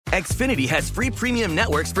Xfinity has free premium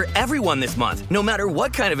networks for everyone this month, no matter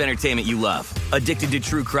what kind of entertainment you love. Addicted to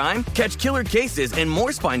true crime? Catch killer cases and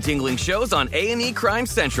more spine-tingling shows on A&E Crime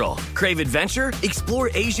Central. Crave adventure? Explore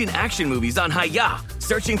Asian action movies on Hi-Ya.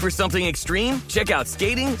 Searching for something extreme? Check out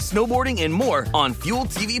skating, snowboarding, and more on Fuel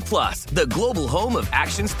TV Plus, the global home of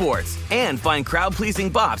action sports. And find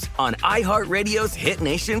crowd-pleasing bops on iHeartRadio's Hit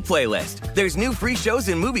Nation playlist. There's new free shows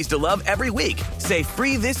and movies to love every week. Say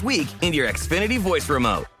free this week in your Xfinity voice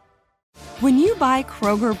remote. When you buy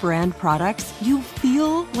Kroger brand products, you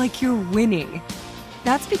feel like you're winning.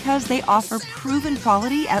 That's because they offer proven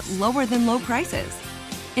quality at lower than low prices.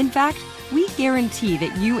 In fact, we guarantee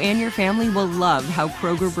that you and your family will love how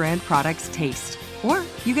Kroger brand products taste, or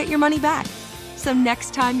you get your money back. So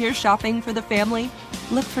next time you're shopping for the family,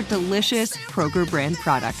 look for delicious Kroger brand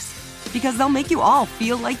products, because they'll make you all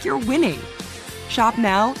feel like you're winning. Shop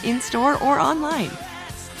now, in-store, or online.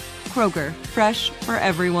 Kroger, fresh for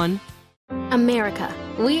everyone. America.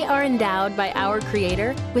 We are endowed by our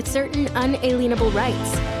Creator with certain unalienable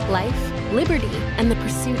rights: life, liberty, and the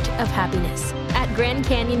pursuit of happiness. At Grand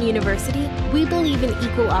Canyon University, we believe in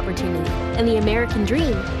equal opportunity, and the American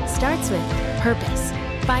dream starts with purpose.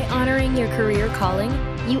 By honoring your career calling,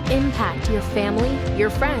 you impact your family, your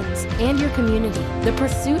friends, and your community. The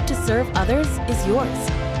pursuit to serve others is yours.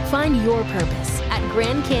 Find your purpose at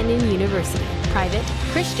Grand Canyon University. Private,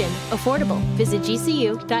 Christian, affordable. Visit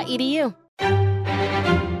gcu.edu.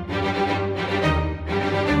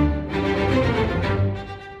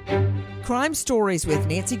 Crime Stories with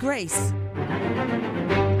Nancy Grace.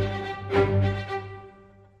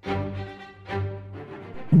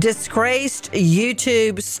 Disgraced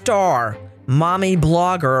YouTube star, mommy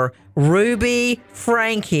blogger Ruby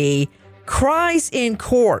Franke cries in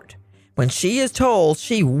court when she is told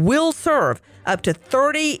she will serve up to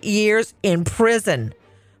 30 years in prison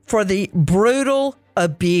for the brutal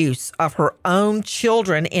abuse of her own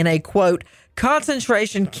children in a, quote,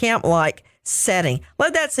 concentration camp-like setting.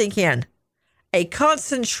 Let that sink in. A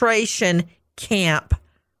concentration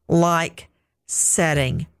camp-like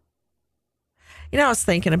setting. You know, I was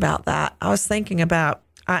thinking about that. I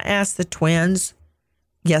asked the twins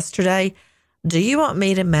yesterday, do you want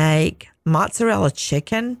me to make mozzarella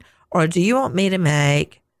chicken or do you want me to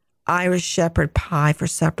make Irish shepherd pie for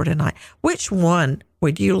supper tonight? Which one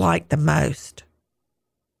would you like the most?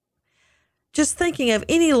 Just thinking of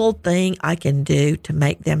any little thing I can do to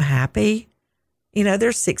make them happy. You know,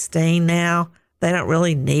 they're 16 now. They don't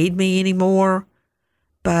really need me anymore.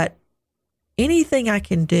 But anything I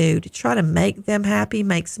can do to try to make them happy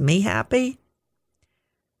makes me happy.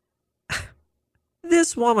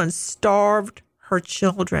 This woman starved her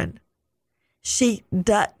children. She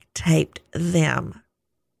duct taped them.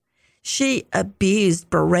 She abused,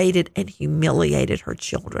 berated, and humiliated her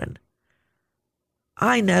children.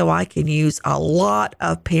 I know I can use a lot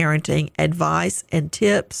of parenting advice and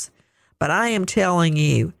tips, but I am telling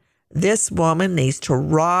you, this woman needs to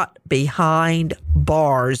rot behind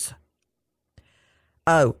bars.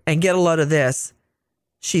 Oh, and get a load of this.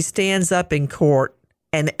 She stands up in court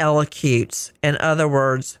and elocutes, in other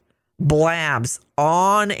words, blabs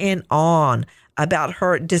on and on about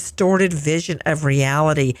her distorted vision of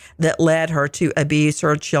reality that led her to abuse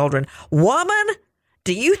her children. Woman,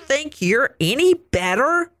 do you think you're any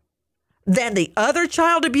better than the other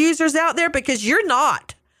child abusers out there? Because you're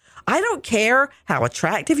not. I don't care how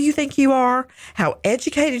attractive you think you are, how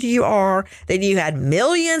educated you are, that you had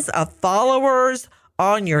millions of followers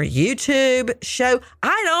on your YouTube show.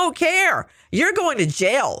 I don't care. You're going to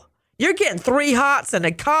jail. You're getting 3 hots and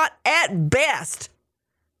a cot at best.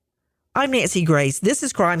 I'm Nancy Grace. This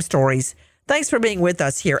is Crime Stories. Thanks for being with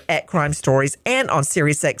us here at Crime Stories and on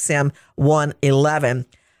SiriusXM 111.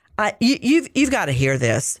 You've got to hear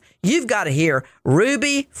this. You've got to hear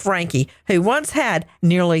Ruby Franke, who once had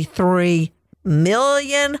nearly 3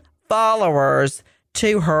 million followers,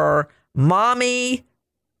 to her mommy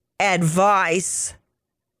advice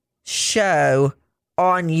show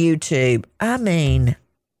on YouTube. I mean,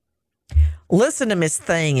 listen to Miss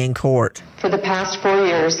Thing in court. For the past 4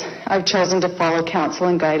 years, I've chosen to follow counsel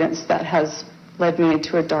and guidance that has led me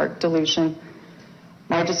into a dark delusion.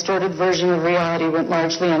 My distorted version of reality went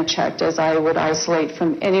largely unchecked as I would isolate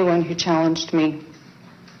from anyone who challenged me.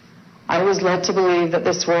 I was led to believe that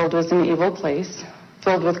this world was an evil place,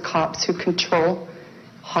 filled with cops who control,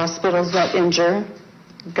 hospitals that injure,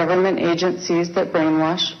 government agencies that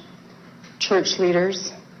brainwash, church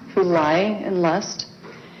leaders who lie and lust,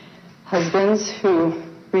 husbands who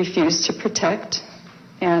refuse to protect,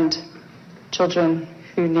 and children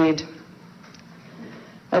who need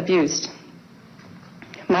abused.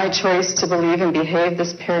 My choice to believe and behave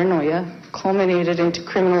this paranoia culminated into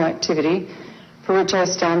criminal activity for which I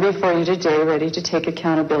stand before you today ready to take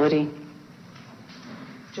accountability.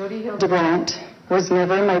 Jody Hildebrandt was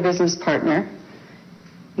never my business partner,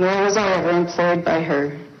 nor was I ever employed by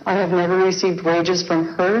her. I have never received wages from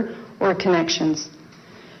her or connections.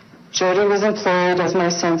 Jody was employed as my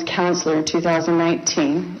son's counselor in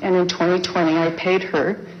 2019, and in 2020 I paid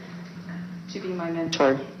her to be my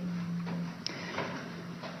mentor.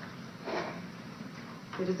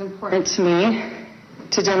 It is important to me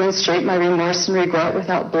to demonstrate my remorse and regret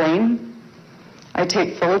without blame. I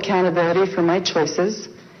take full accountability for my choices,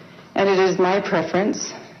 and it is my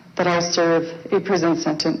preference that I serve a prison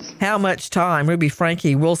sentence. How much time Ruby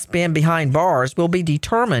Franke will spend behind bars will be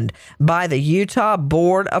determined by the Utah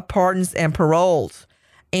Board of Pardons and Paroles.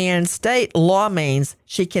 And state law means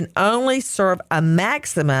she can only serve a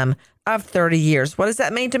maximum of 30 years. What does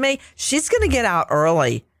that mean to me? She's going to get out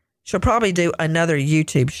early. She'll probably do another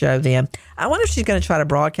YouTube show then. I wonder if she's going to try to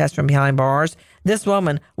broadcast from behind bars. This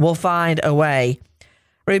woman will find a way.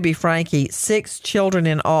 Ruby Franke, 6 children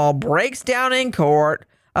in all, breaks down in court,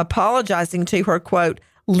 apologizing to her, quote,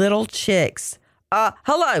 little chicks.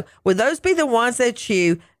 Hello, would those be the ones that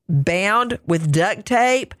you bound with duct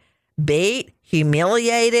tape, beat,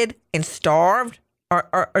 humiliated, and starved?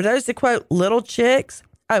 Are those the, quote, little chicks?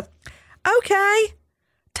 Oh, okay.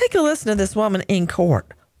 Take a listen to this woman in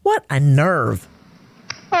court. What a nerve.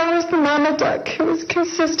 I was the mama duck who was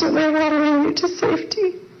consistently watering you to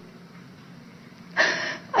safety.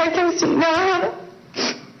 I can see now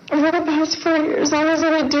over the past 4 years I was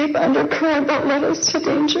in a deep undercurrent that led us to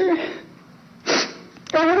danger.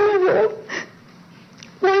 However,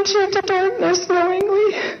 went into darkness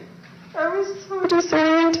knowingly. I was so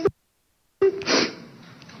disoriented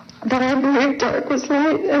that I believed dark was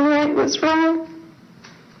light and light was wrong.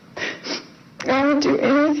 I would do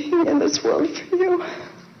anything in this world for you.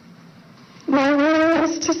 My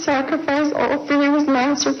willingness to sacrifice all for you was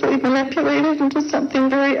masterfully manipulated into something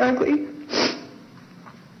very ugly.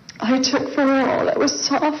 I took from her all that was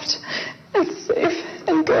soft and safe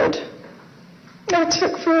and good. I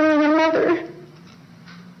took from her your mother.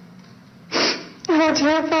 How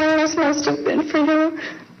terrifying this must have been for you.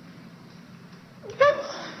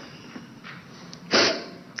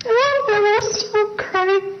 I will stop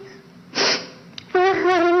crying. We're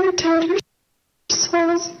hurting your tender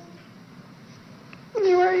souls.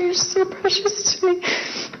 You're so precious to me.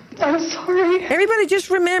 I'm sorry. Everybody just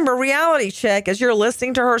remember, reality check, as you're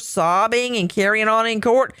listening to her sobbing and carrying on in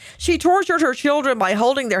court. She tortured her children by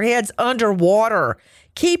holding their heads underwater,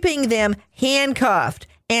 keeping them handcuffed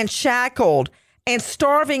and shackled, and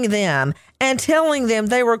starving them and telling them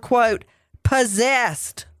they were, quote,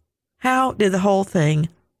 possessed. How did the whole thing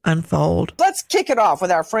unfold? Let's kick it off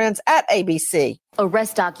with our friends at ABC.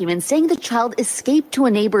 Arrest documents saying the child escaped to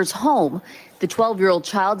a neighbor's home. The 12-year-old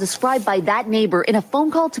child described by that neighbor in a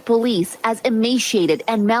phone call to police as emaciated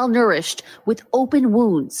and malnourished with open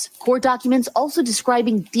wounds. Court documents also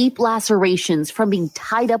describing deep lacerations from being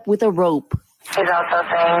tied up with a rope. He's also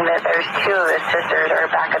saying that there's 2 of his sisters are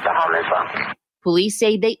back at the home as well. Police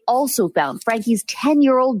say they also found Franke's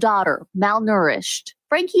 10-year-old daughter malnourished.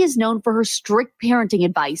 Franke is known for her strict parenting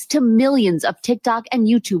advice to millions of TikTok and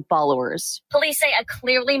YouTube followers. Police say a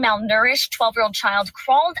clearly malnourished 12-year-old child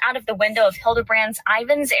crawled out of the window of Hildebrandt's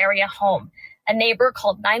Ivans area home. A neighbor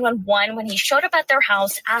called 911 when he showed up at their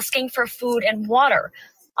house asking for food and water.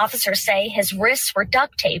 Officers say his wrists were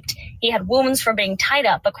duct taped. He had wounds from being tied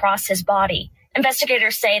up across his body.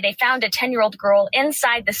 Investigators say they found a 10-year-old girl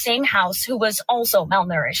inside the same house who was also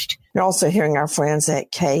malnourished. You're also hearing our friends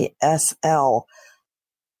at KSL.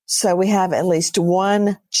 So we have at least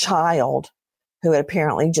one child who had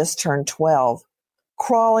apparently just turned 12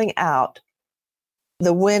 crawling out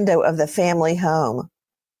the window of the family home,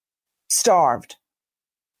 starved.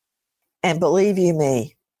 And believe you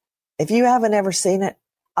me, if you haven't ever seen it,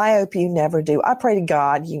 I hope you never do. I pray to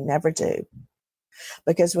God you never do.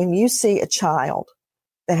 Because when you see a child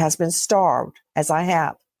that has been starved, as I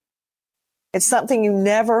have, it's something you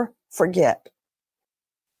never forget.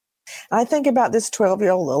 I think about this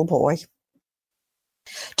 12-year-old little boy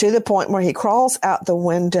to the point where he crawls out the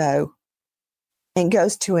window and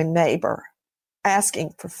goes to a neighbor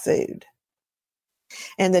asking for food.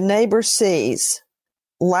 And the neighbor sees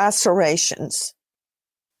lacerations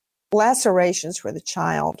where the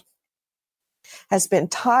child has been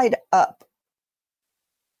tied up.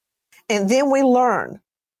 And then we learn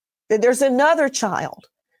that there's another child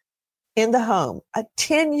in the home, a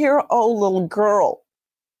 10-year-old little girl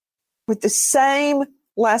with the same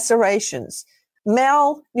lacerations,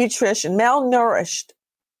 malnutrition, malnourished,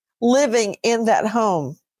 living in that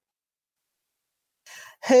home,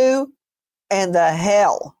 who in the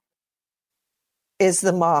hell is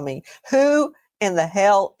the mommy? Who in the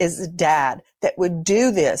hell is the dad that would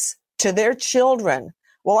do this to their children?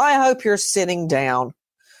 Well, I hope you're sitting down.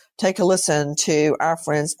 Take a listen to our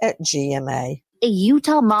friends at GMA. A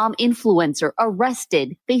Utah mom influencer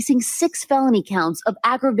arrested, facing 6 felony counts of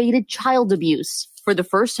aggravated child abuse. For the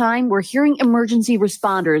first time, we're hearing emergency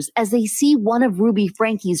responders as they see one of Ruby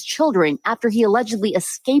Franke's children after he allegedly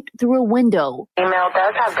escaped through a window. Female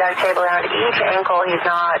does have duct tape around each ankle. He's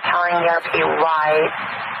not telling the RP why.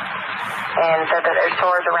 And said that there's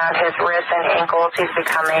sores around his wrists and ankles. The RP is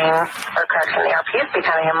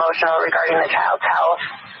becoming emotional regarding the child's health.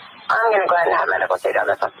 I'm going to go ahead and have medical state on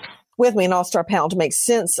this one. With me, an all-star panel to make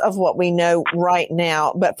sense of what we know right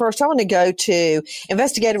now. But first, I want to go to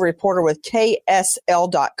investigative reporter with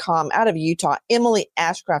KSL.com out of Utah. Emily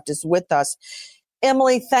Ashcraft is with us.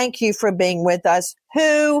 Emily, thank you for being with us.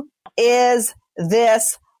 Who is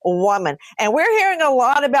this woman? And we're hearing a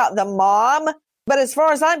lot about the mom, but as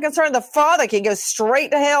far as I'm concerned, the father can go straight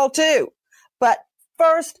to hell too. But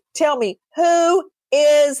first, tell me, who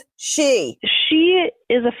is she? She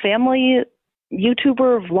is a family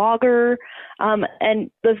YouTuber, vlogger, and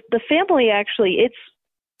the family actually,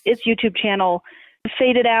 its YouTube channel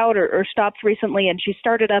faded out or stopped recently, and she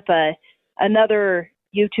started up another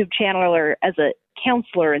YouTube channel as a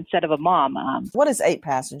counselor instead of a mom. What is 8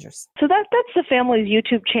 Passengers? So that's the family's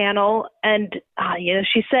YouTube channel, and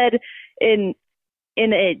she said in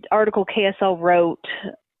an article KSL wrote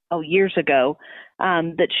years ago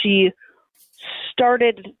that she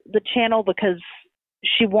started the channel because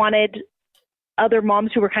she wanted other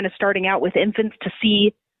moms who were kind of starting out with infants to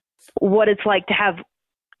see what it's like to have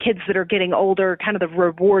kids that are getting older, kind of the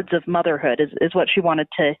rewards of motherhood is what she wanted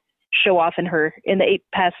to show off in the 8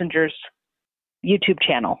 Passengers YouTube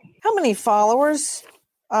channel. How many followers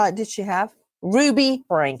did she have? Ruby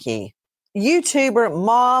Franke, YouTuber,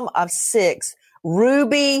 mom of 6,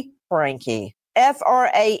 Ruby Franke,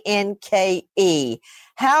 Franke.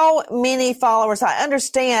 How many followers? I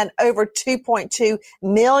understand over 2.2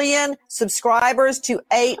 million subscribers to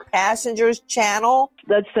 8 Passengers channel.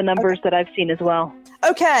 That's the numbers that I've seen as well.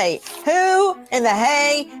 Okay, who in the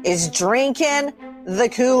hay is drinking the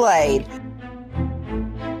Kool-Aid?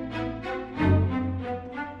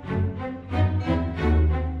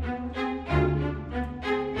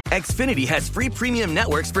 Xfinity has free premium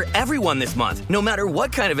networks for everyone this month, no matter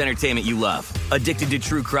what kind of entertainment you love. Addicted to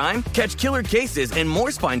true crime? Catch killer cases and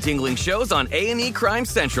more spine-tingling shows on A&E Crime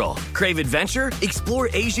Central. Crave adventure? Explore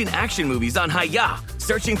Asian action movies on Hi-Ya.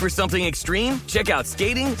 Searching for something extreme? Check out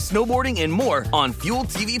skating, snowboarding, and more on Fuel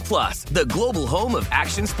TV Plus, the global home of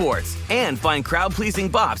action sports. And find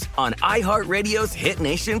crowd-pleasing bops on iHeartRadio's Hit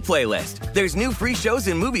Nation playlist. There's new free shows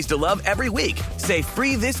and movies to love every week. Say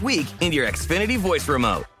free this week in your Xfinity voice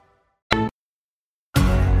remote.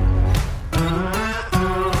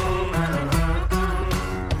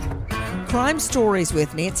 Crime Stories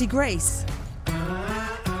with Nancy Grace.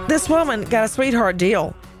 This woman got a sweetheart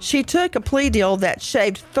deal. She took a plea deal that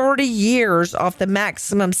shaved 30 years off the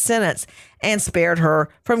maximum sentence and spared her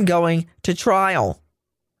from going to trial.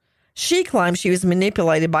 She claims she was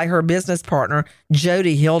manipulated by her business partner,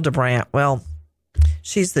 Jody Hildebrandt. Well,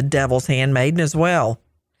 she's the devil's handmaiden as well.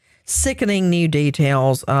 Sickening new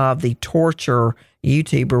details of the torture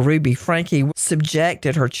YouTuber Ruby Franke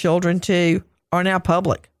subjected her children to are now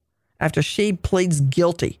public after she pleads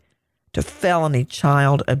guilty to felony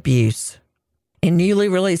child abuse. In newly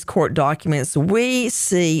released court documents, we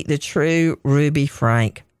see the true Ruby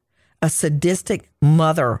Franke, a sadistic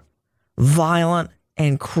mother, violent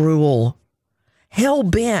and cruel,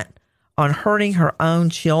 hell-bent on hurting her own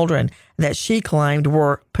children that she claimed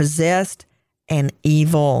were possessed and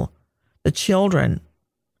evil. The children,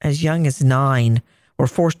 as young as 9, were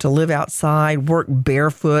forced to live outside, work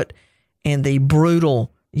barefoot in the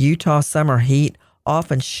brutal Utah summer heat,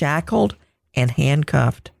 often shackled and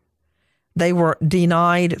handcuffed. They were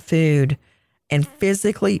denied food and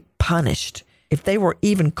physically punished if they were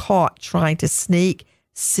even caught trying to sneak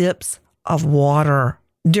sips of water.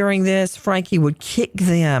 During this, Franke would kick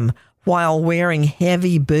them while wearing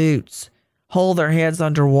heavy boots, hold their heads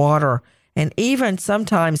underwater, and even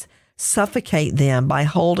sometimes suffocate them by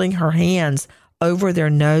holding her hands over their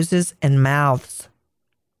noses and mouths.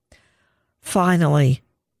 Finally,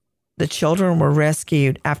 the children were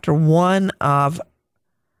rescued after one of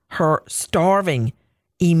her starving,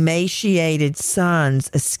 emaciated sons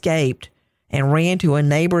escaped and ran to a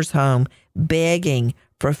neighbor's home begging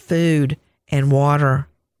for food and water.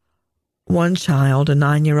 One child, a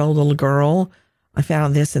 9-year-old little girl, I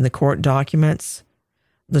found this in the court documents,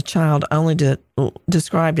 the child only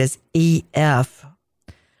described as EF,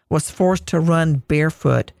 was forced to run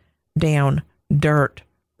barefoot down dirt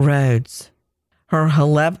roads. Her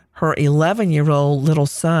 11-year-old little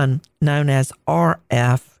son, known as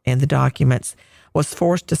RF in the documents, was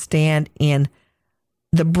forced to stand in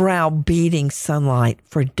the brow-beating sunlight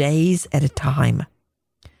for days at a time.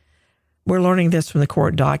 We're learning this from the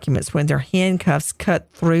court documents. When their handcuffs cut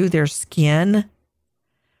through their skin,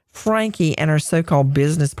 Franke and her so-called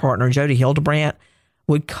business partner, Jody Hildebrandt,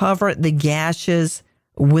 would cover the gashes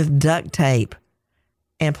with duct tape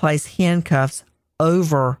and place handcuffs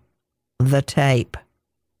over the tape.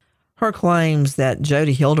 Her claims that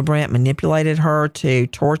Jody Hildebrandt manipulated her to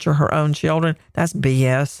torture her own children, that's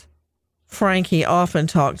BS. Franke often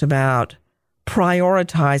talked about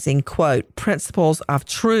prioritizing, quote, principles of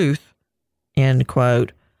truth, end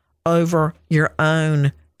quote, over your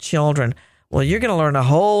own children. Well, you're going to learn a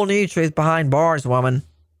whole new truth behind bars, woman.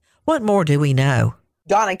 What more do we know?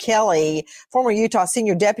 Donna Kelly, former Utah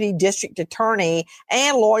Senior Deputy District Attorney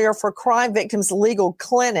and lawyer for Crime Victims Legal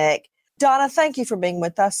Clinic. Donna, thank you for being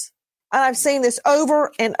with us. And I've seen this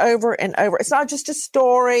over and over and over. It's not just a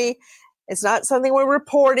story. It's not something we're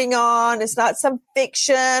reporting on. It's not some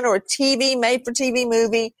fiction or a made-for-TV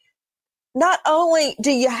movie. Not only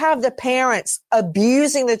do you have the parents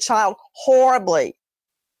abusing the child horribly,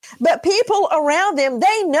 but people around them,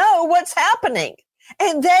 they know what's happening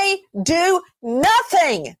and they do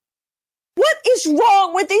nothing. What is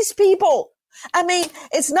wrong with these people? I mean,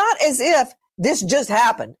 it's not as if this just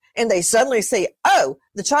happened and they suddenly see, oh,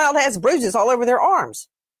 the child has bruises all over their arms.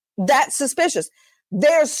 That's suspicious.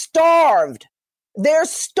 They're starved. They're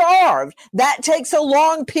starved. That takes a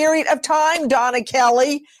long period of time, Donna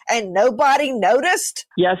Kelly, and nobody noticed?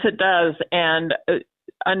 Yes, it does. And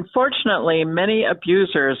unfortunately, many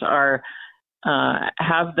abusers have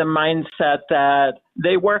the mindset that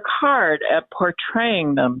they work hard at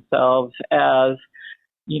portraying themselves as,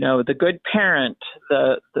 the good parent,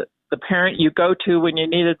 the parent you go to when you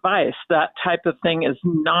need advice. That type of thing is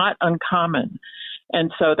not uncommon. And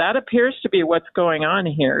so that appears to be what's going on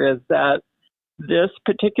here, is that this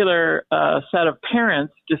particular set of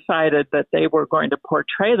parents decided that they were going to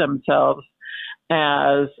portray themselves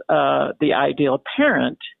as the ideal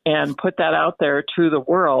parent and put that out there to the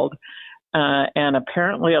world. And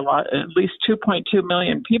apparently at least 2.2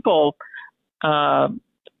 million people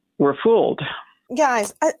were fooled.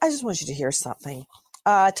 Guys, I just want you to hear something.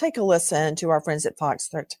 Take a listen to our friends at Fox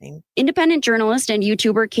 13. Independent journalist and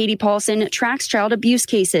YouTuber Katie Paulson tracks child abuse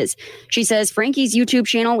cases. She says Franke's YouTube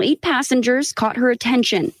channel, 8 Passengers, caught her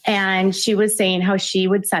attention. And she was saying how she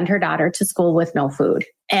would send her daughter to school with no food.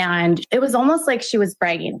 And it was almost like she was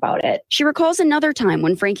bragging about it. She recalls another time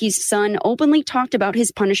when Franke's son openly talked about his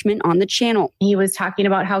punishment on the channel. He was talking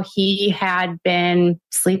about how he had been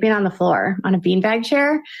sleeping on the floor on a beanbag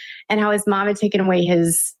chair and how his mom had taken away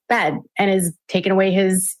his bed and has taken away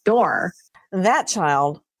his door. That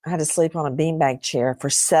child had to sleep on a beanbag chair for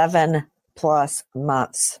 7+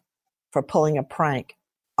 months for pulling a prank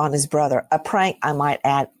on his brother. A prank, I might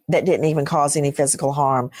add, that didn't even cause any physical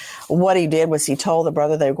harm. What he did was he told the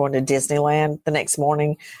brother they were going to Disneyland the next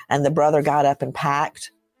morning, and the brother got up and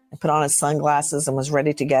packed and put on his sunglasses and was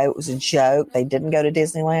ready to go. It was a joke. They didn't go to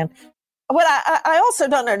Disneyland. What I also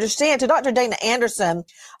don't understand, to Dr. Dana Anderson,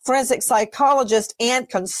 forensic psychologist and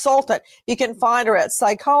consultant, you can find her at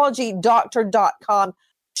psychologydoctor.com.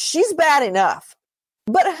 She's bad enough.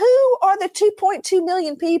 But who are the 2.2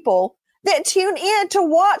 million people that tune in to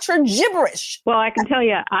watch her gibberish? Well, I can tell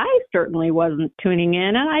you, I certainly wasn't tuning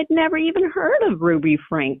in, and I'd never even heard of Ruby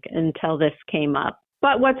Frank until this came up.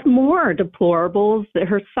 But what's more deplorable is that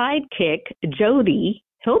her sidekick, Jody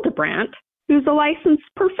Hildebrandt, who's a licensed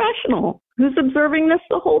professional, who's observing this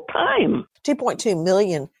the whole time. 2.2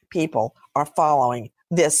 million people are following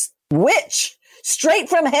this witch straight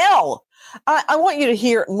from hell. I want you to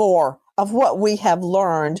hear more of what we have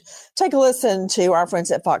learned. Take a listen to our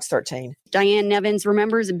friends at Fox 13. Diane Nevins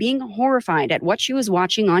remembers being horrified at what she was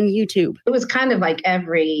watching on YouTube. It was kind of like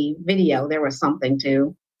every video, there was something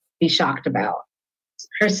to be shocked about.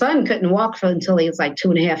 Her son couldn't walk until he was like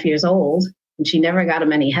 2.5 years old, and she never got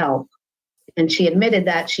him any help. And she admitted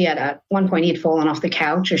that she had at one point he'd fallen off the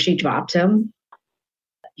couch or she dropped him.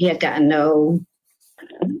 He had gotten no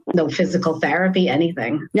physical therapy,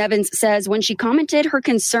 anything. Nevins says when she commented her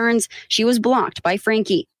concerns, she was blocked by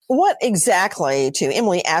Franke. What exactly, to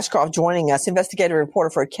Emily Ashcroft joining us, investigative reporter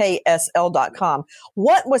for KSL.com,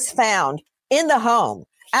 what was found in the home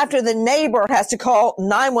after the neighbor has to call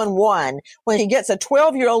 911 when he gets a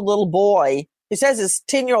 12-year-old little boy who says his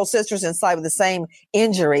 10-year-old sister's inside with the same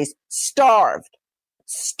injuries, starved,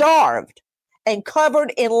 and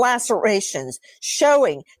covered in lacerations,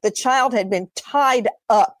 showing the child had been tied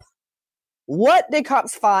up What did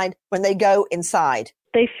cops find when they go inside?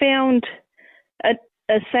 They found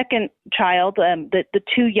a second child. The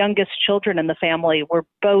two youngest children in the family were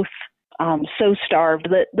both so starved.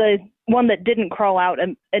 The one that didn't crawl out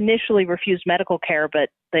initially refused medical care, but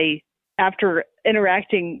after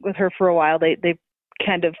interacting with her for a while, they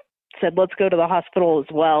kind of said, let's go to the hospital as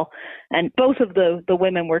well. And both of the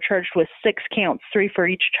women were charged with 6 counts, 3 for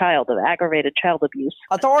each child, of aggravated child abuse.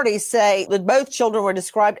 Authorities say that both children were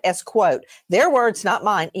described as, quote, their words, not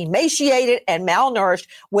mine, emaciated and malnourished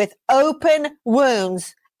with open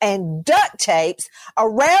wounds and duct tapes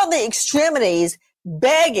around the extremities,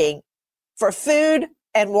 begging for food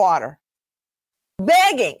and water.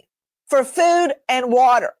 Begging for food and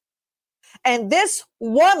water. And this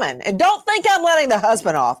woman, and don't think I'm letting the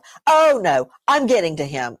husband off. Oh, no, I'm getting to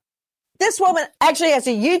him. This woman actually has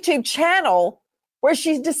a YouTube channel where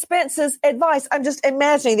she dispenses advice. I'm just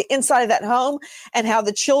imagining the inside of that home and how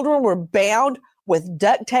the children were bound with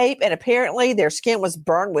duct tape, and apparently their skin was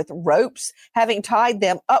burned with ropes, having tied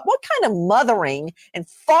them up. What kind of mothering and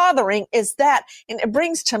fathering is that? And it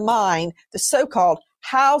brings to mind the so-called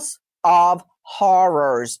House of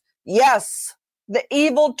Horrors. Yes, the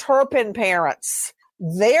evil Turpin parents.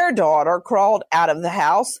 Their daughter crawled out of the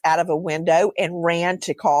house, out of a window, and ran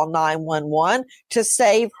to call 911 to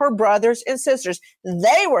save her brothers and sisters.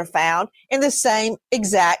 They were found in the same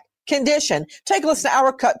exact condition. Take a listen to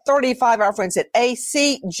our cut 35, our friends at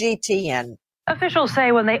ACGTN. Officials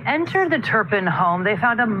say when they entered the Turpin home, they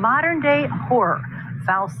found a modern-day horror.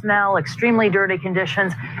 Foul smell, extremely dirty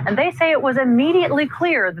conditions, and they say it was immediately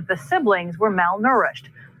clear that the siblings were malnourished.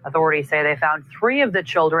 Authorities say they found 3 of the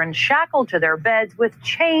children shackled to their beds with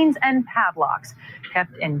chains and padlocks,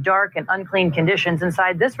 kept in dark and unclean conditions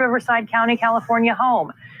inside this Riverside County, California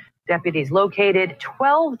home. Deputies located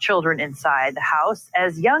 12 children inside the house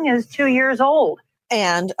as young as 2 years old.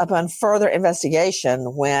 And upon further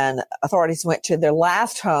investigation, when authorities went to their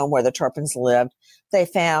last home where the Turpins lived, they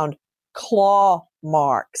found claw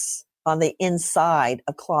marks on the inside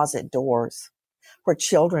of closet doors where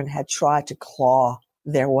children had tried to claw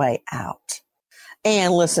their way out.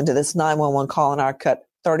 And listen to this 911 call in our cut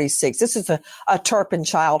 36. This is a Turpin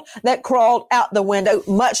child that crawled out the window,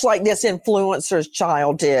 much like this influencer's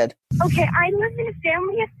child did. Okay, I live in a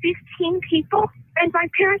family of 15 people, and my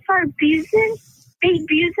parents are abusing. They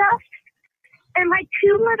abuse us. And my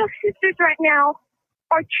 2 little sisters right now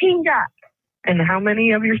are chained up. And how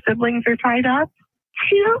many of your siblings are tied up?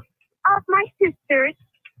 2 of my sisters,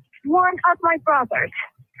 1 of my brothers.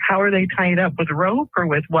 How are they tied up? With rope or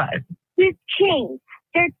with what? With chains.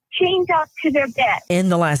 They're chained up to their bed. In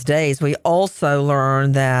the last days, we also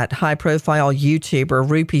learned that high-profile YouTuber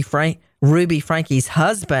Ruby Franke's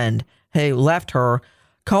husband, who left her,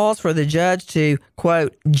 calls for the judge to,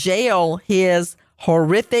 quote, jail his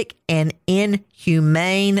horrific and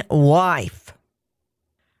inhumane wife.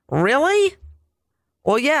 Really?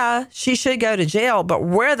 Well, yeah, she should go to jail, but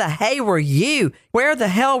where the hey were you? Where the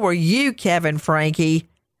hell were you, Kevin Franke,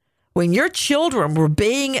 when your children were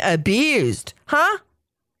being abused? Huh?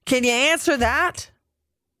 Can you answer that?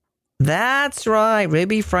 That's right.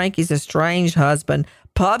 Ruby Franke's estranged husband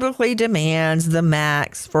publicly demands the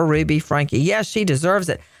max for Ruby Franke. Yes, she deserves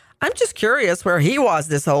it. I'm just curious where he was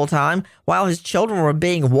this whole time while his children were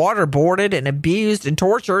being waterboarded and abused and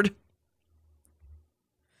tortured.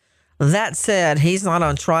 That said, he's not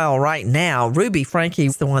on trial right now. Ruby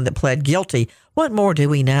Franke's the one that pled guilty. What more do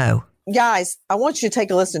we know? Guys, I want you to take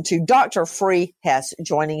a listen to Dr. Free Hess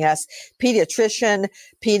joining us, pediatrician,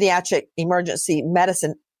 pediatric emergency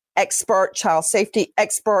medicine expert, child safety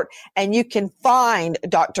expert, and you can find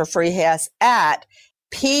Dr. Free Hess at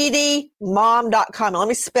pdmom.com. Let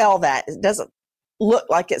me spell that. It doesn't look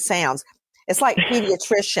like it sounds. It's like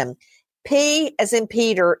pediatrician. P as in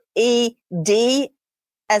Peter, E-D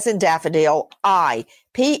as in daffodil, I,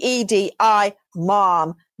 P-E-D-I,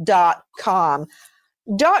 mom.com.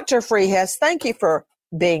 Dr. Free Hess, thank you for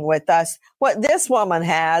being with us. What this woman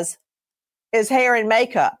has is hair and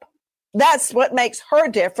makeup. That's what makes her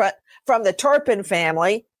different from the Turpin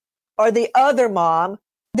family or the other mom.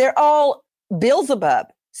 They're all Beelzebub,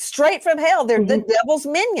 straight from hell. They're the devil's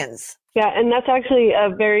minions. Yeah, and that's actually a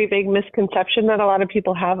very big misconception that a lot of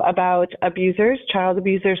people have about abusers, child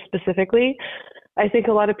abusers specifically. I think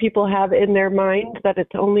a lot of people have in their mind that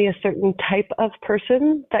it's only a certain type of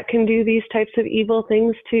person that can do these types of evil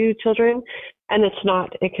things to children, and it's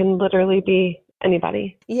not. It can literally be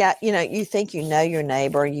anybody. Yeah, you think you know your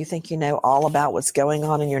neighbor. You think you know all about what's going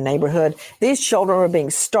on in your neighborhood. These children are being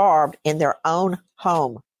starved in their own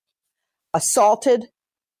home, assaulted,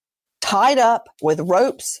 tied up with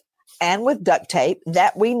ropes and with duct tape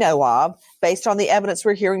that we know of, based on the evidence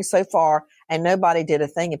we're hearing so far, and nobody did a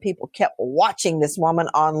thing, and people kept watching this woman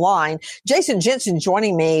online. Jason Jensen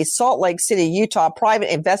joining me, Salt Lake City, Utah,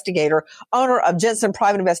 private investigator, owner of Jensen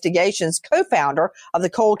Private Investigations, co-founder of the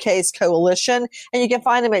Cold Case Coalition, and you can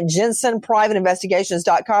find him at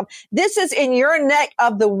jensenprivateinvestigations.com. This is in your neck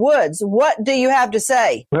of the woods. What do you have to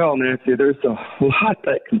say? Well, Nancy, there's a lot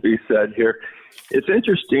that can be said here. It's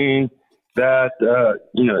interesting that,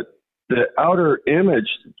 the outer image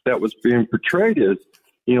that was being portrayed is,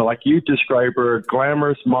 like you describe her, a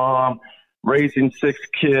glamorous mom raising 6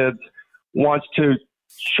 kids, wants to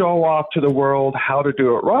show off to the world how to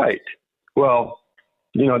do it right. Well,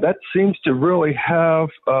 that seems to really have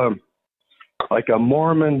like a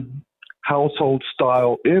Mormon household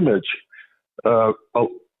style image.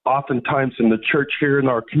 Oftentimes in the church here in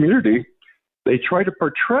our community, they try to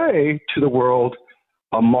portray to the world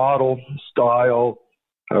a model style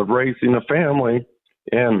of raising a family.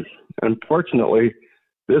 And unfortunately,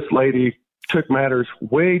 this lady took matters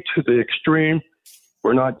way to the extreme.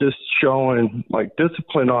 We're not just showing like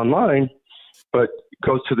discipline online, but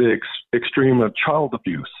goes to the extreme of child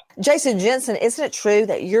abuse. Jason Jensen, isn't it true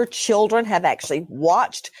that your children have actually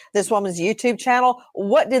watched this woman's YouTube channel?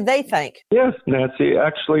 What did they think? Yes, Nancy.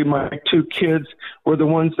 Actually, my 2 kids were the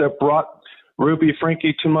ones that brought Ruby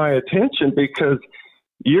Franke to my attention, because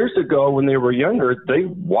years ago when they were younger, they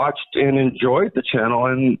watched and enjoyed the channel,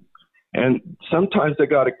 and sometimes they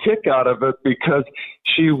got a kick out of it because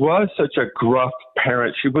she was such a gruff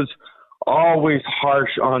parent. She was always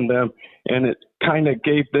harsh on them, and it kind of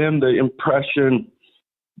gave them the impression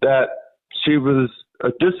that she was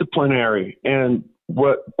a disciplinary. And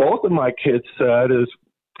what both of my kids said is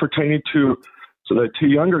pertaining to, so the 2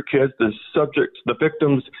 younger kids, the subjects, the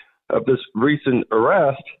victims of this recent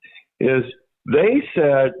arrest, is they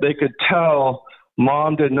said they could tell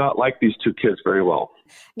mom did not like these 2 kids very well.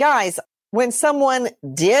 Guys, when someone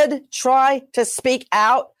did try to speak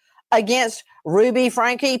out against Ruby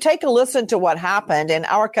Franke, take a listen to what happened in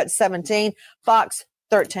Our Cut 17, Fox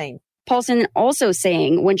 13. Paulson also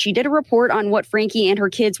saying when she did a report on what Franke and her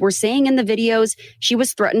kids were saying in the videos, she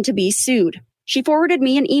was threatened to be sued. She forwarded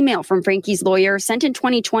me an email from Franke's lawyer sent in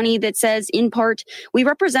 2020 that says, in part, we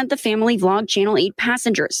represent the family vlog Channel 8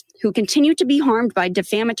 passengers who continue to be harmed by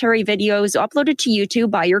defamatory videos uploaded to YouTube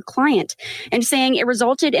by your client, and saying it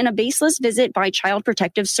resulted in a baseless visit by Child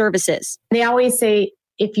Protective Services. They always say,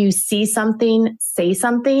 if you see something, say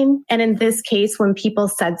something. And in this case, when people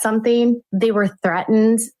said something, they were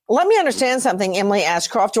threatened. Let me understand something, Emily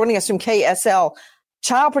Ashcroft, joining us from KSL.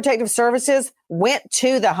 Child Protective Services went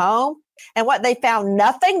to the home, and what, they found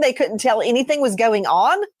nothing? They couldn't tell anything was going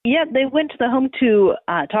on? Yeah, they went to the home to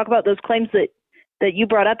talk about those claims that you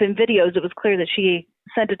brought up in videos. It was clear that she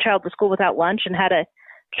sent a child to school without lunch and had a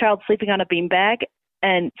child sleeping on a beanbag.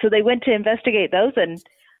 And so they went to investigate those, and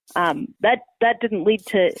that didn't lead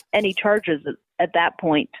to any charges at that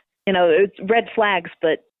point. It's red flags,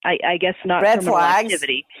 but I guess not red criminal flags.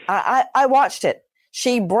 Activity. I watched it.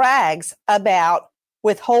 She brags about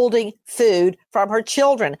withholding food from her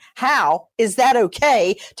children. How is that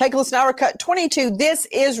okay? Take a listen to Our Cut 22. This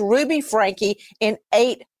is Ruby Franke in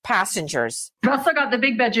 8 passengers. Russell got the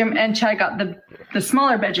big bedroom and Chad got the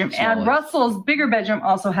smaller bedroom. And Russell's bigger bedroom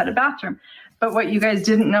also had a bathroom. But what you guys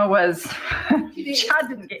didn't know was Chad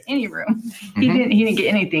didn't get any room. He didn't get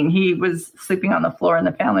anything. He was sleeping on the floor in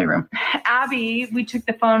the family room. Abby, we took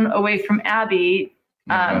the phone away from Abby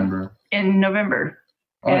in November.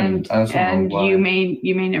 And you may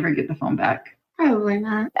never get the phone back. Probably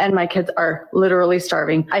not. And my kids are literally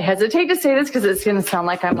starving. I hesitate to say this because it's going to sound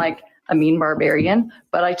like I'm like a mean barbarian.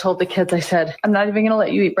 But I told the kids, I said, I'm not even going to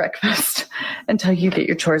let you eat breakfast until you get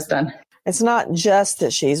your chores done. It's not just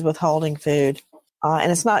that she's withholding food.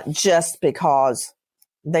 And it's not just because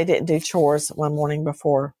they didn't do chores one morning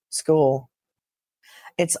before school.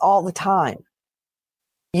 It's all the time.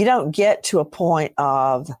 You don't get to a point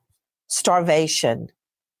of starvation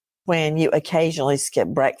when you occasionally skip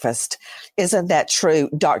breakfast. Isn't that true,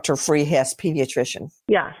 Dr. Freehest, pediatrician?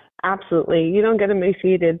 Yeah, absolutely. You don't get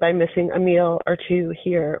emaciated by missing a meal or 2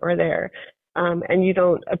 here or there. And you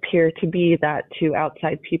don't appear to be that to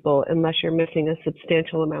outside people unless you're missing a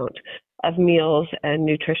substantial amount of meals and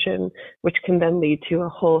nutrition, which can then lead to a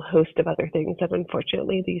whole host of other things that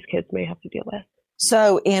unfortunately these kids may have to deal with.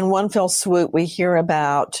 So in one fell swoop, we hear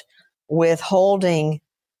about withholding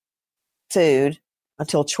food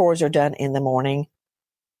until chores are done in the morning,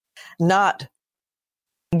 not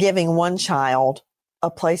giving one child a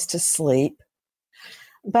place to sleep,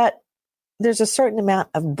 but there's a certain amount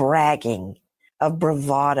of bragging, of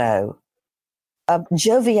bravado, of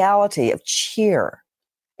joviality, of cheer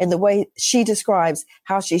in the way she describes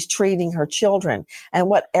how she's treating her children, and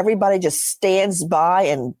what everybody just stands by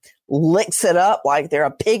and licks it up like they're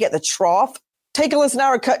a pig at the trough. Take a listen to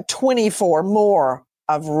our cut 24 more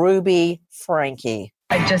of Ruby Franke.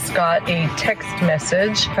 I just got a text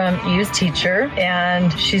message from Eve's teacher,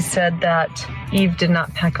 and she said that Eve did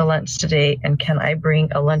not pack a lunch today, and can I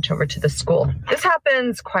bring a lunch over to the school? This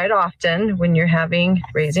happens quite often when you're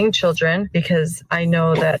raising children, because I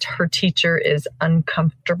know that her teacher is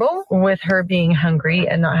uncomfortable with her being hungry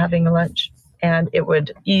and not having a lunch. And it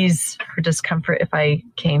would ease her discomfort if I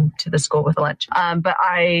came to the school with lunch. But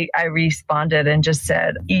I responded and just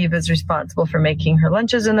said, Eve is responsible for making her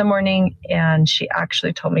lunches in the morning. And she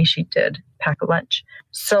actually told me she did pack a lunch.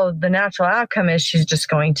 So the natural outcome is she's just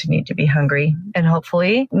going to need to be hungry. And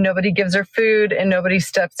hopefully nobody gives her food and nobody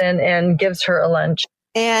steps in and gives her a lunch.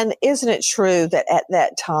 And isn't it true that at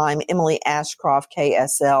that time, Emily Ashcroft,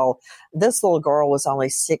 KSL, this little girl was only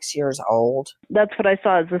 6 years old? That's what I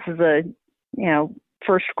saw. This is a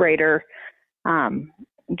first grader,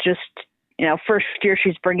 first year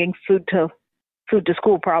she's bringing food to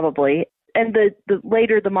school probably. And the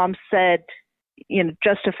later the mom said,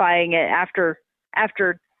 justifying it after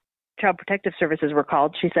Child Protective Services were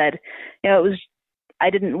called, she said, I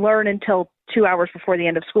didn't learn until 2 hours before the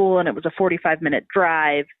end of school, and it was a 45-minute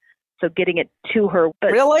drive. So getting it to her.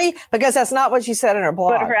 But really? Because that's not what she said in her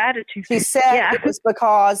blog. But her attitude. She said it was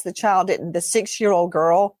because the 6-year-old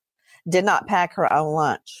girl did not pack her own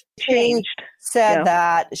lunch. She said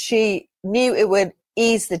that she knew it would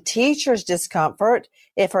ease the teacher's discomfort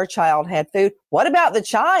if her child had food. What about the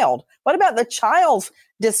child? What about the child's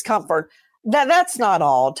discomfort? That's not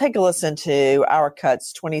all. Take a listen to our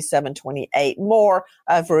cuts 27, 28, more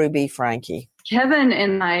of Ruby Franke. Kevin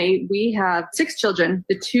and I, we have 6 children.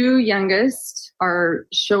 The 2 youngest are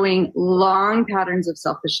showing long patterns of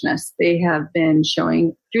selfishness. They have been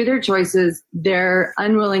showing through their choices their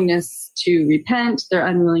unwillingness to repent, their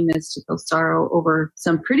unwillingness to feel sorrow over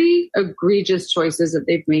some pretty egregious choices that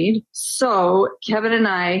they've made. So Kevin and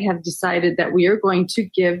I have decided that we are going to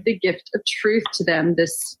give the gift of truth to them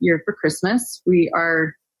this year for Christmas. We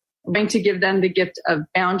are going to give them the gift of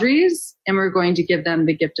boundaries, and we're going to give them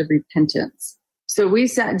the gift of repentance. So we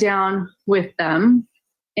sat down with them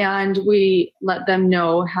and we let them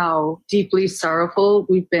know how deeply sorrowful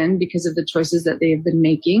we've been because of the choices that they have been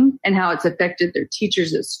making, and how it's affected their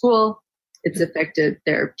teachers at school. It's affected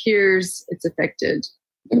their peers. It's affected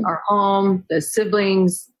our home, the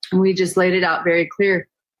siblings. And we just laid it out very clear.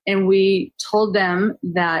 And we told them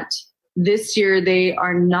that this year they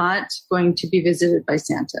are not going to be visited by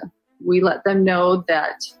Santa. We let them know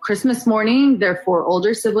that Christmas morning, their 4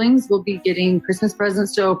 older siblings will be getting Christmas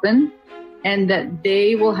presents to open, and that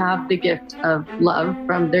they will have the gift of love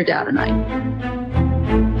from their dad and I.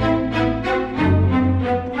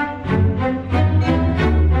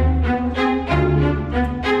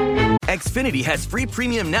 Xfinity has free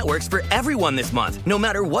premium networks for everyone this month, no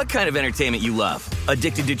matter what kind of entertainment you love.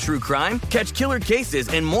 Addicted to true crime? Catch killer cases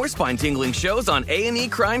and more spine-tingling shows on A&E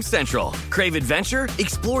Crime Central. Crave adventure?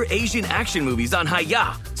 Explore Asian action movies on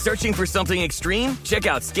Hi-Ya. Searching for something extreme? Check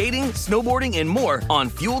out skating, snowboarding, and more on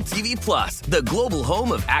Fuel TV Plus, the global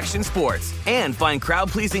home of action sports. And find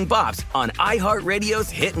crowd-pleasing bops on iHeartRadio's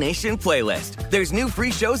Hit Nation playlist. There's new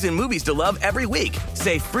free shows and movies to love every week.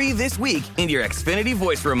 Say free this week in your Xfinity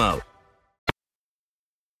voice remote.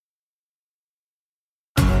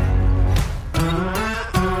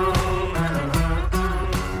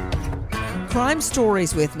 Crime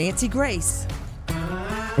Stories with Nancy Grace.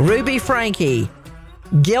 Ruby Franke,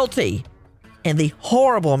 guilty in the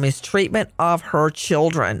horrible mistreatment of her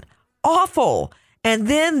children. Awful. And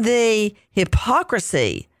then the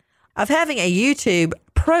hypocrisy of having a YouTube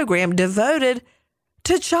program devoted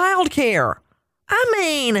to childcare. I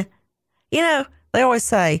mean, they always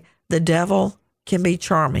say the devil can be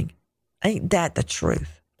charming. Ain't that the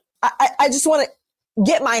truth? I just want to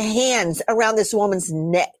get my hands around this woman's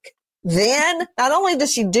neck. Then, not only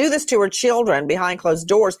does she do this to her children behind closed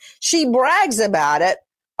doors, she brags about it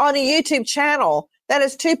on a YouTube channel that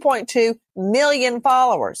has 2.2 million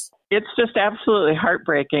followers. It's just absolutely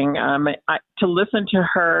heartbreaking to listen to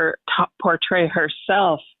her portray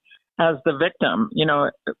herself as the victim.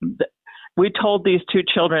 We told these 2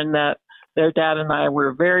 children that their dad and I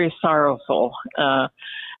were very sorrowful.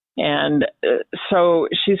 And so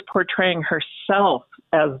she's portraying herself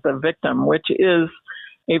as the victim, which is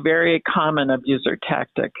a very common abuser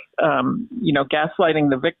tactic, gaslighting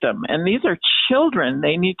the victim. And these are children.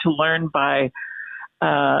 They need to learn by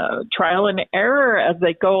trial and error as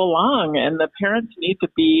they go along. And the parents need to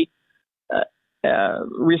be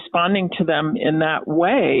responding to them in that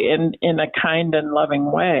way, in a kind and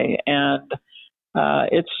loving way. And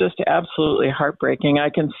it's just absolutely heartbreaking. I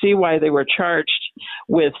can see why they were charged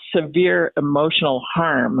with severe emotional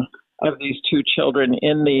harm of these two children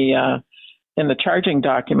in the charging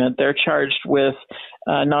document. They're charged with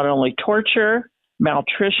not only torture,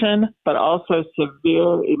 malnutrition, but also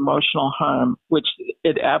severe emotional harm, which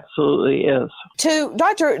it absolutely is. To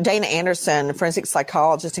Dr. Dana Anderson, forensic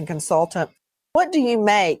psychologist and consultant, what do you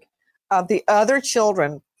make of the other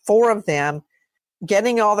children, 4 of them,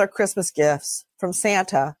 getting all their Christmas gifts from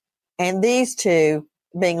Santa, and these 2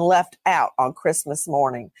 being left out on Christmas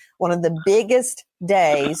morning? One of the biggest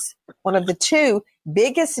days, one of the 2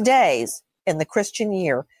 biggest days in the Christian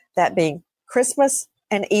year, that being Christmas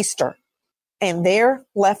and Easter. And they're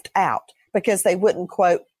left out because they wouldn't,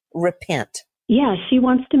 quote, repent. Yeah, she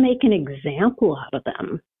wants to make an example out of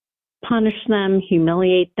them, punish them,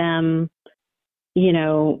 humiliate them. You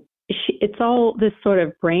know, it's all this sort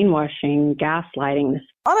of brainwashing, gaslighting.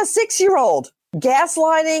 On a 6-year-old,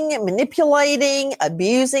 gaslighting, manipulating,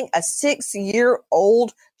 abusing a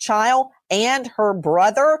 6-year-old child and her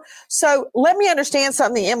brother. So let me understand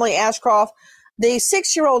something, Emily Ashcroft. The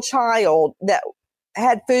 6-year-old child that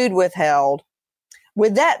had food withheld,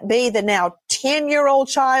 would that be the now 10-year-old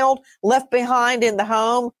child left behind in the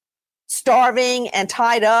home, starving and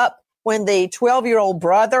tied up when the 12-year-old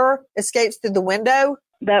brother escapes through the window?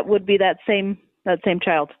 That would be that same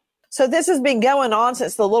child. So this has been going on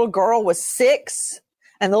since the little girl was 6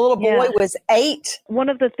 and the little boy was 8. One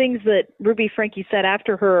of the things that Ruby Franke said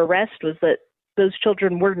after her arrest was that those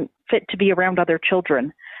children weren't fit to be around other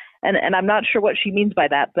children. And I'm not sure what she means by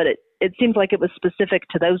that, but it seems like it was specific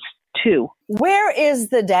to those 2. Where is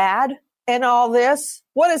the dad in all this?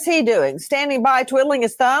 What is he doing? Standing by, twiddling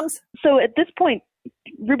his thumbs? So at this point,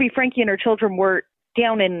 Ruby Franke and her children were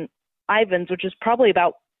down in Ivins, which is probably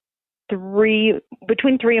about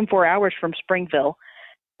between 3 and 4 hours from Springville.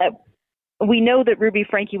 We know that Ruby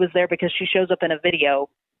Franke was there because she shows up in a video,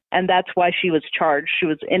 and that's why she was charged. She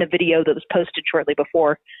was in a video that was posted shortly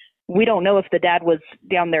before. We don't know if the dad was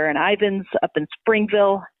down there in Ivins, up in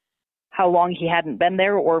Springville, how long he hadn't been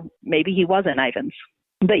there, or maybe he was in Ivins.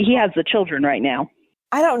 But he has the children right now.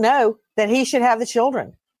 I don't know that he should have the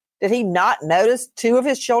children. Did he not notice 2 of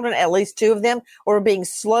his children, at least 2 of them, were being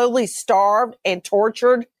slowly starved and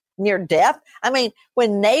tortured near death? I mean,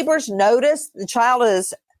 when neighbors notice the child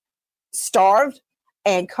is starved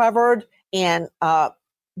and covered in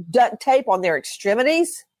duct tape on their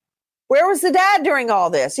extremities, where was the dad during all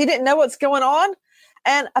this? He didn't know what's going on.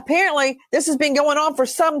 And apparently this has been going on for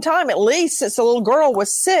some time, at least since the little girl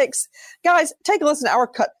was 6. Guys, take a listen to our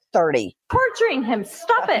cut 30. Torturing him.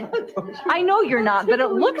 Stop it. I know you're not, but it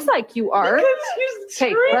looks like you are.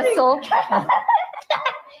 Okay, Russell.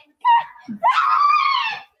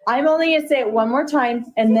 I'm only going to say it one more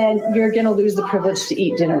time, and then you're going to lose the privilege to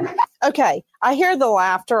eat dinner. Okay, I hear the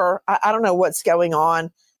laughter. I don't know what's going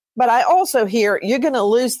on. But I also hear you're going to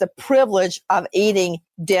lose the privilege of eating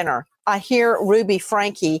dinner. I hear Ruby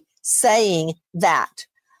Franke saying that.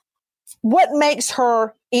 What makes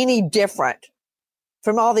her any different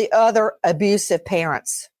from all the other abusive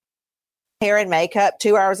parents? Hair and makeup,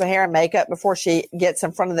 2 hours of hair and makeup before she gets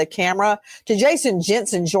in front of the camera. To Jason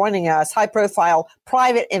Jensen joining us, high-profile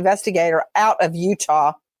private investigator out of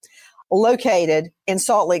Utah, located in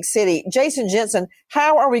Salt Lake City. Jason Jensen,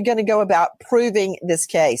 how are we going to go about proving this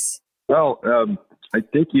case? Well, I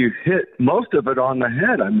think you hit most of it on the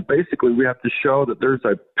head. I mean, basically, we have to show that there's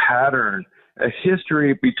a pattern, a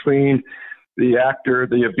history between the actor,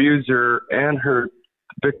 the abuser, and her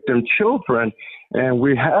victim children. And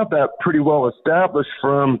we have that pretty well established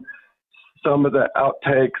from some of the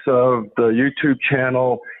outtakes of the YouTube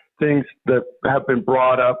channel, things that have been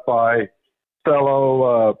brought up by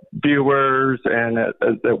fellow viewers and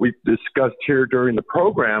that we discussed here during the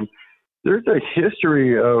program. There's a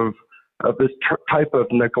history of this type of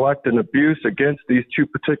neglect and abuse against these 2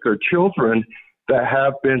 particular children that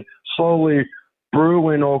have been slowly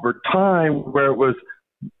brewing over time, where it was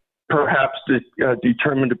perhaps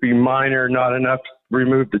determined to be minor, not enough to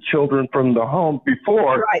remove the children from the home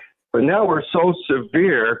before. Right. But now we're so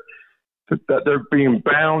severe that they're being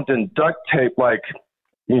bound in duct tape like,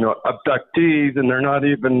 abductees, and they're not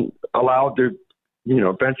even allowed to,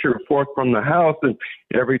 venture forth from the house. And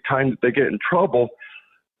every time that they get in trouble,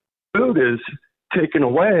 food is taken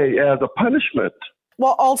away as a punishment.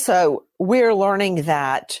 Well, also, we're learning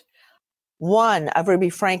that one of Ruby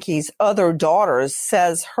Franke's other daughters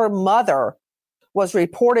says her mother was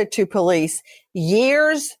reported to police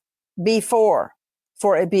years before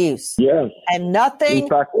for abuse. Yes. And nothing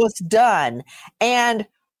was done. And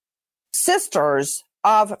sisters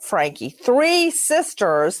of Franke, 3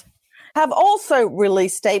 sisters, have also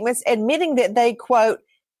released statements admitting that they, quote,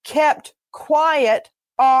 kept quiet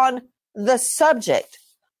on the subject.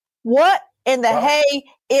 What in the hay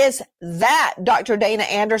is that, Dr. Dana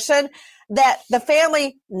Anderson, that the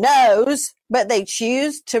family knows, but they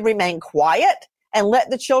choose to remain quiet and let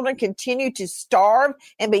the children continue to starve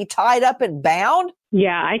and be tied up and bound?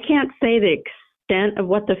 Yeah, I can't say the extent of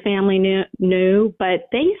what the family knew, but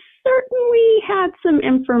they certainly had some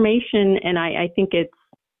information, and I think it's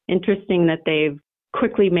interesting that they've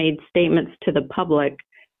quickly made statements to the public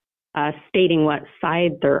stating what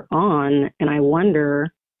side they're on, and I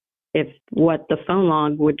wonder if what the phone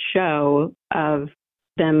log would show of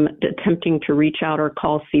them attempting to reach out or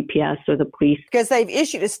call CPS or the police. Because they've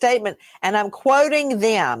issued a statement, and I'm quoting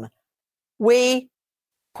them. We,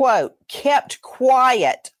 quote, kept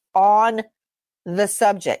quiet on the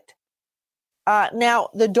subject. Now,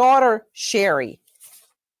 the daughter, Sherry,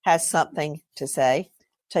 has something to say.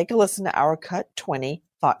 Take a listen to our Cut 20,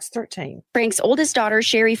 Fox 13. Frank's oldest daughter,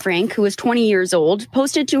 Sherry Frank, who is 20 years old,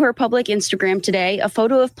 posted to her public Instagram today a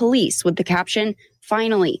photo of police with the caption,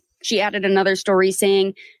 "Finally." She added another story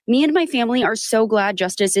saying, "Me and my family are so glad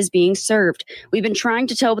justice is being served. We've been trying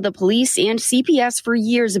to tell the police and CPS for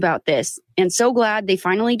years about this, and so glad they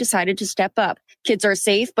finally decided to step up. Kids are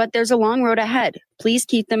safe, but there's a long road ahead. Please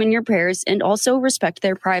keep them in your prayers and also respect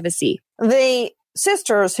their privacy." The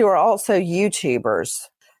sisters, who are also YouTubers,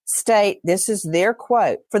 state, this is their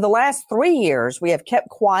quote, "For the last 3 years, we have kept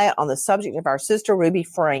quiet on the subject of our sister Ruby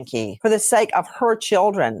Franke for the sake of her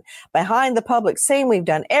children. Behind the public scene, we've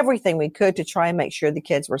done everything we could to try and make sure the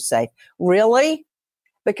kids were safe." Really?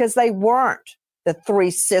 Because they weren't the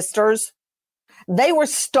 3 sisters. They were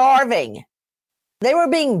starving. They were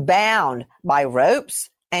being bound by ropes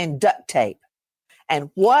and duct tape. And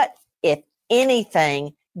what, if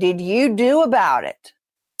anything, did you do about it?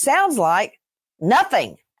 Sounds like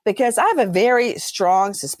nothing. Because I have a very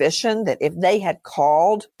strong suspicion that if they had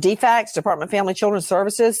called DFACS, Department of Family Children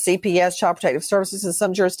Services, CPS, Child Protective Services in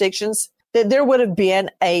some jurisdictions, that there would have been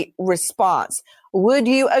a response. Would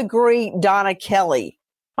you agree, Donna Kelly?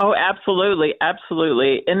 Oh, absolutely.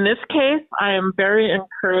 Absolutely. In this case, I am very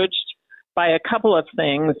encouraged by a couple of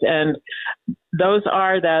things, and those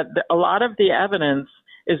are that a lot of the evidence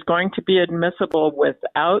is going to be admissible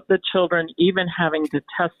without the children even having to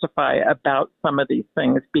testify about some of these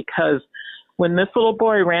things, because when this little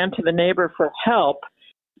boy ran to the neighbor for help,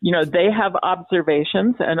 you know, they have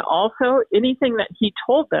observations, and also anything that he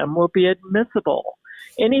told them will be admissible.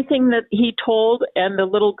 Anything that he told and the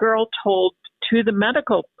little girl told to the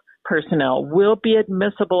medical personnel will be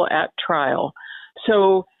admissible at trial.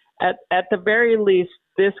 So at the very least,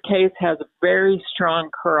 this case has very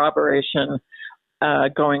strong corroboration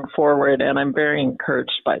going forward, and I'm very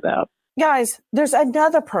encouraged by that. Guys, there's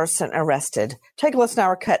another person arrested. Take a listen to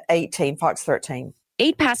our Cut 18, Fox 13.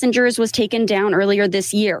 8 Passengers was taken down earlier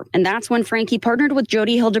this year, and that's when Franke partnered with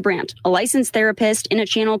Jody Hildebrandt, a licensed therapist, in a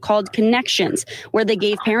channel called Connections, where they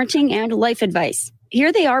gave parenting and life advice.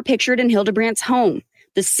 Here they are pictured in Hildebrandt's home,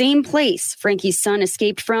 the same place Franke's son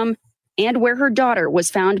escaped from, and where her daughter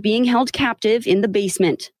was found being held captive in the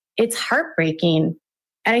basement. It's heartbreaking.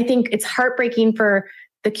 And I think it's heartbreaking for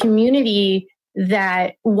the community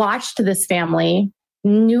that watched this family,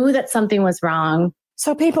 knew that something was wrong.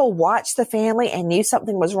 So people watched the family and knew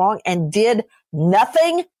something was wrong and did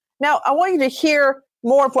nothing? Now, I want you to hear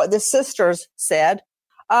more of what the sisters said.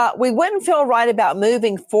 We wouldn't feel right about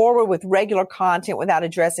moving forward with regular content without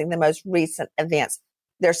addressing the most recent events.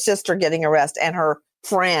 Their sister getting arrested and her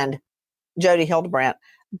friend, Jody Hildebrandt.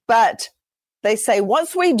 But they say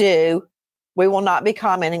once we do, we will not be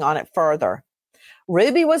commenting on it further.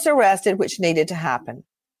 Ruby was arrested, which needed to happen.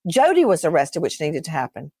 Jody was arrested, which needed to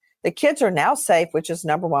happen. The kids are now safe, which is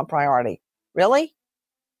number one priority. Really?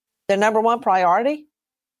 The number one priority?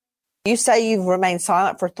 You say you've remained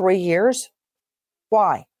silent for 3 years?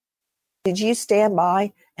 Why? Did you stand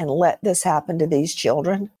by and let this happen to these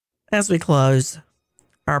children? As we close,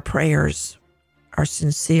 our prayers, our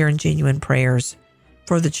sincere and genuine prayers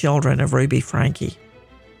for the children of Ruby Franke,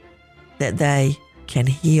 that they can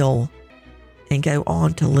heal and go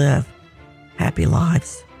on to live happy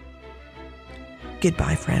lives.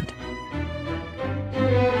 Goodbye, friend.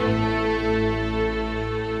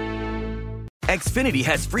 Xfinity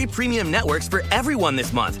has free premium networks for everyone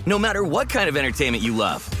this month, no matter what kind of entertainment you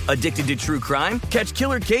love. Addicted to true crime? Catch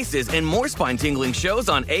killer cases and more spine-tingling shows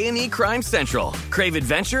on A&E Crime Central. Crave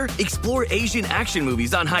adventure? Explore Asian action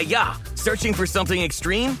movies on Hi-Ya. Searching for something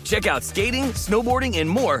extreme? Check out skating, snowboarding, and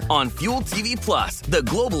more on Fuel TV Plus, the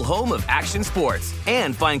global home of action sports.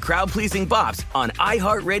 And find crowd-pleasing bops on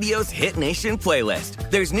iHeartRadio's Hit Nation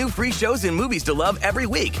playlist. There's new free shows and movies to love every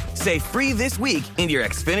week. Say free this week in your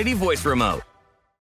Xfinity voice remote.